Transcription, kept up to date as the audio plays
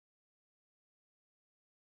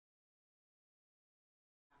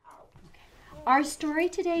Our story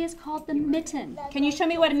today is called The Mitten. Can you show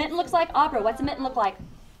me what a mitten looks like? Abra, what's a mitten look like?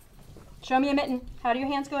 Show me a mitten. How do your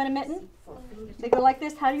hands go in a mitten? They go like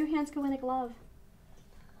this. How do your hands go in a glove?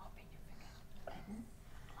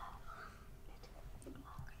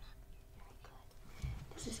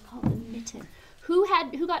 This is called the mitten. Who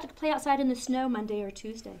got to play outside in the snow Monday or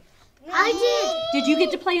Tuesday? I did. Did you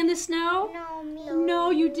get to play in the snow? No, me.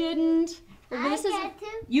 No, you didn't.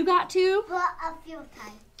 You got to? But a few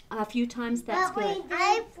times. A few times, that's good.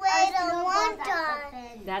 I played one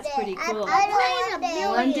time. That's pretty cool. I played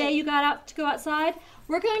One day you got out to go outside.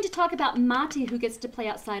 We're going to talk about Mati, who gets to play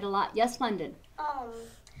outside a lot. Yes, London?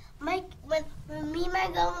 When me and my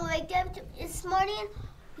grandma waked up this morning,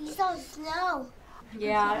 we saw snow.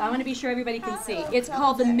 Yeah, I want to be sure everybody can see. It's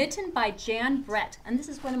called The Mitten by Jan Brett, and this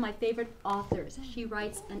is one of my favorite authors. She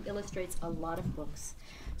writes and illustrates a lot of books.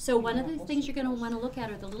 So one of the things you're going to want to look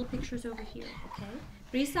at are the little pictures over here, okay?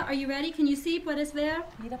 Risa, are you ready? Can you see what is there?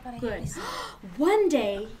 Good.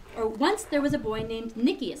 Once there was a boy named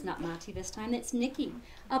Nicky. It's not Mati this time, it's Nicky.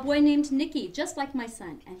 A boy named Nicky, just like my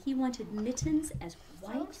son, and he wanted mittens as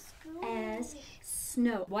white as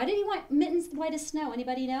snow. Why did he want mittens white as snow?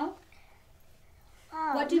 Anybody know?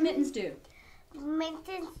 What do mittens do?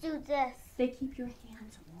 Mittens do this. They keep your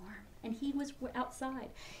hands warm, and he was outside.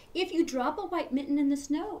 If you drop a white mitten in the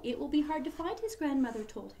snow, it will be hard to find, his grandmother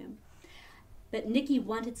told him. But Nicky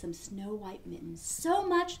wanted some snow white mittens so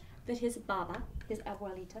much that his baba, his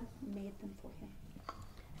abuelita, made them for him.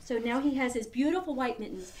 So now he has his beautiful white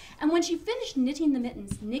mittens. And when she finished knitting the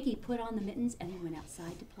mittens, Nicky put on the mittens and he went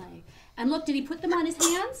outside to play. And look, did he put them on his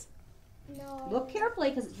hands? No. Look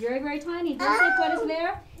carefully because it's very, very tiny. Didn't say what is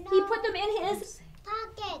there? No. He put them in his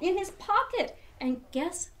Pocket. pocket. And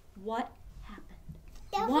guess what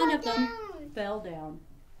happened? One of them fell down.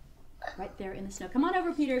 Right there in the snow. Come on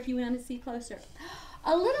over, Peter, if you want to see closer.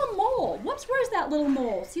 A little mole. Whoops, where's that little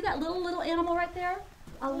mole? See that little animal right there?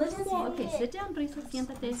 A little mole. Okay, sit down, Brisa.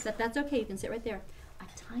 Siéntate. That's okay. You can sit right there. A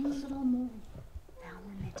tiny little mole found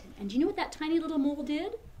the mitten. And do you know what that tiny little mole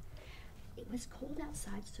did? It was cold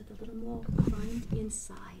outside, so the little mole climbed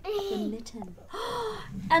inside the mitten.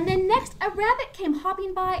 And then next, a rabbit came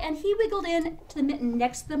hopping by, and he wiggled in to the mitten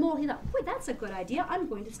next to the mole. He thought, boy, that's a good idea. I'm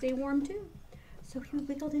going to stay warm, too. So he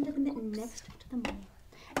wiggled into the mitten next to the mole.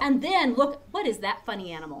 And then, look, what is that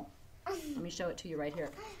funny animal? Let me show it to you right here.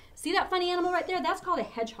 See that funny animal right there? That's called a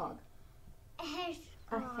hedgehog. A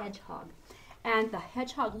hedgehog. And the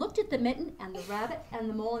hedgehog looked at the mitten and the rabbit and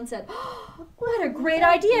the mole and said, oh, what a great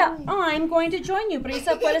idea. I'm going to join you.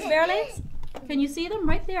 Brisa, puedes verles? Can you see them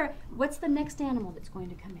right there? What's the next animal that's going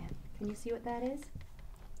to come in? Can you see what that is?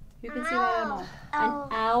 You can see that animal. An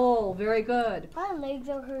owl. Very good. My legs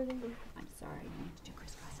are hurting. I'm sorry. I need to do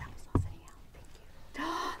crisscross applesauce anyhow. Thank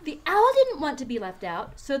you. The owl didn't want to be left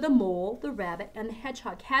out, so the mole, the rabbit, and the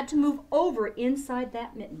hedgehog had to move over inside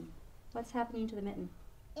that mitten. What's happening to the mitten?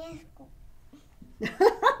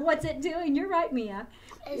 What's it doing? You're right, Mia.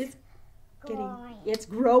 It's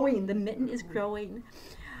growing. The mitten is growing.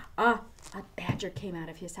 A badger came out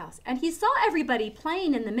of his house, and he saw everybody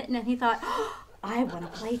playing in the mitten, and he thought, oh, I want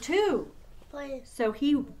to play too. So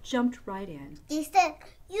he jumped right in. He said,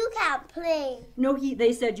 you can't play. No,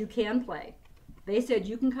 they said you can play. They said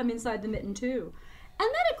you can come inside the mitten too. And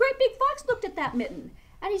then a great big fox looked at that mitten,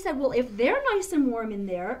 and he said, well, if they're nice and warm in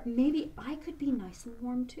there, maybe I could be nice and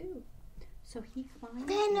warm too. So he climbed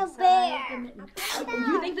inside the mitten.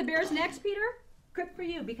 You think the bear's next, Peter? Good for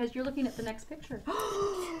you, because you're looking at the next picture.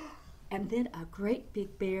 And then a great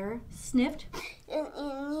big bear sniffed. And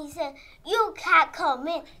he said, you can't come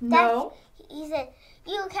in. No. He said,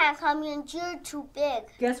 you can't come in, you're too big.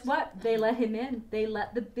 Guess what? They let him in. They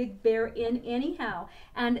let the big bear in anyhow.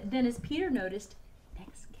 And then as Peter noticed,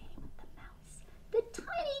 next came the mouse. The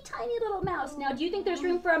tiny, tiny little mouse. Now, do you think there's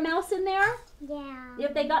room for a mouse in there? Yeah.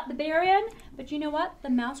 If they got the bear in? But you know what? The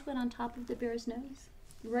mouse went on top of the bear's nose.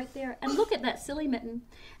 Right there. And look at that silly mitten.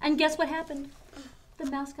 And guess what happened?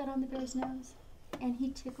 The mouse got on the bear's nose. And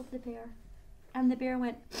he tickled the bear. And the bear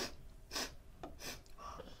went...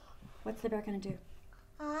 What's the bear going to do?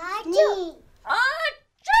 Achoo!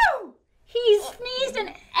 Achoo! He sneezed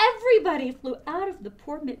and everybody flew out of the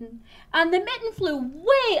poor mitten. And the mitten flew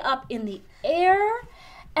way up in the air.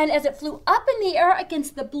 And as it flew up in the air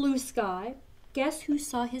against the blue sky, guess who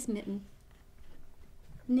saw his mitten?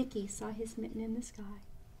 Nicky saw his mitten in the sky.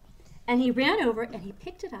 And he ran over and he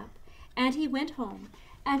picked it up and he went home.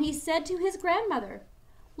 And he said to his grandmother,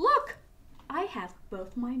 look, I have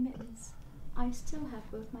both my mittens. I still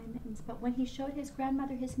have both my mittens. But when he showed his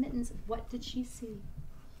grandmother his mittens, what did she see?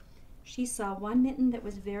 She saw one mitten that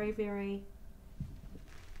was very, very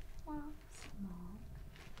small.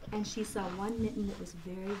 And she saw one mitten that was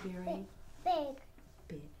very, very Big.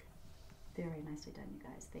 big. Very nicely done, you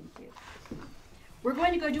guys. Thank you. We're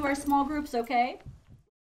going to go do our small groups, okay?